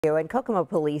And Kokomo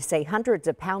police say hundreds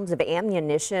of pounds of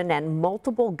ammunition and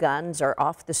multiple guns are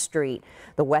off the street.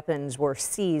 The weapons were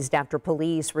seized after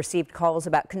police received calls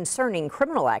about concerning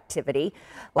criminal activity.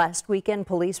 Last weekend,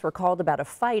 police were called about a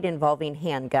fight involving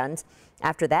handguns.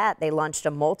 After that, they launched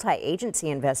a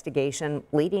multi-agency investigation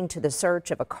leading to the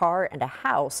search of a car and a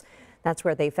house. That's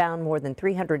where they found more than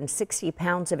 360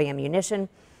 pounds of ammunition,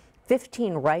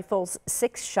 15 rifles,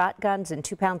 6 shotguns, and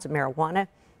 2 pounds of marijuana.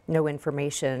 No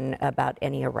information about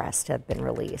any arrests have been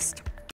released.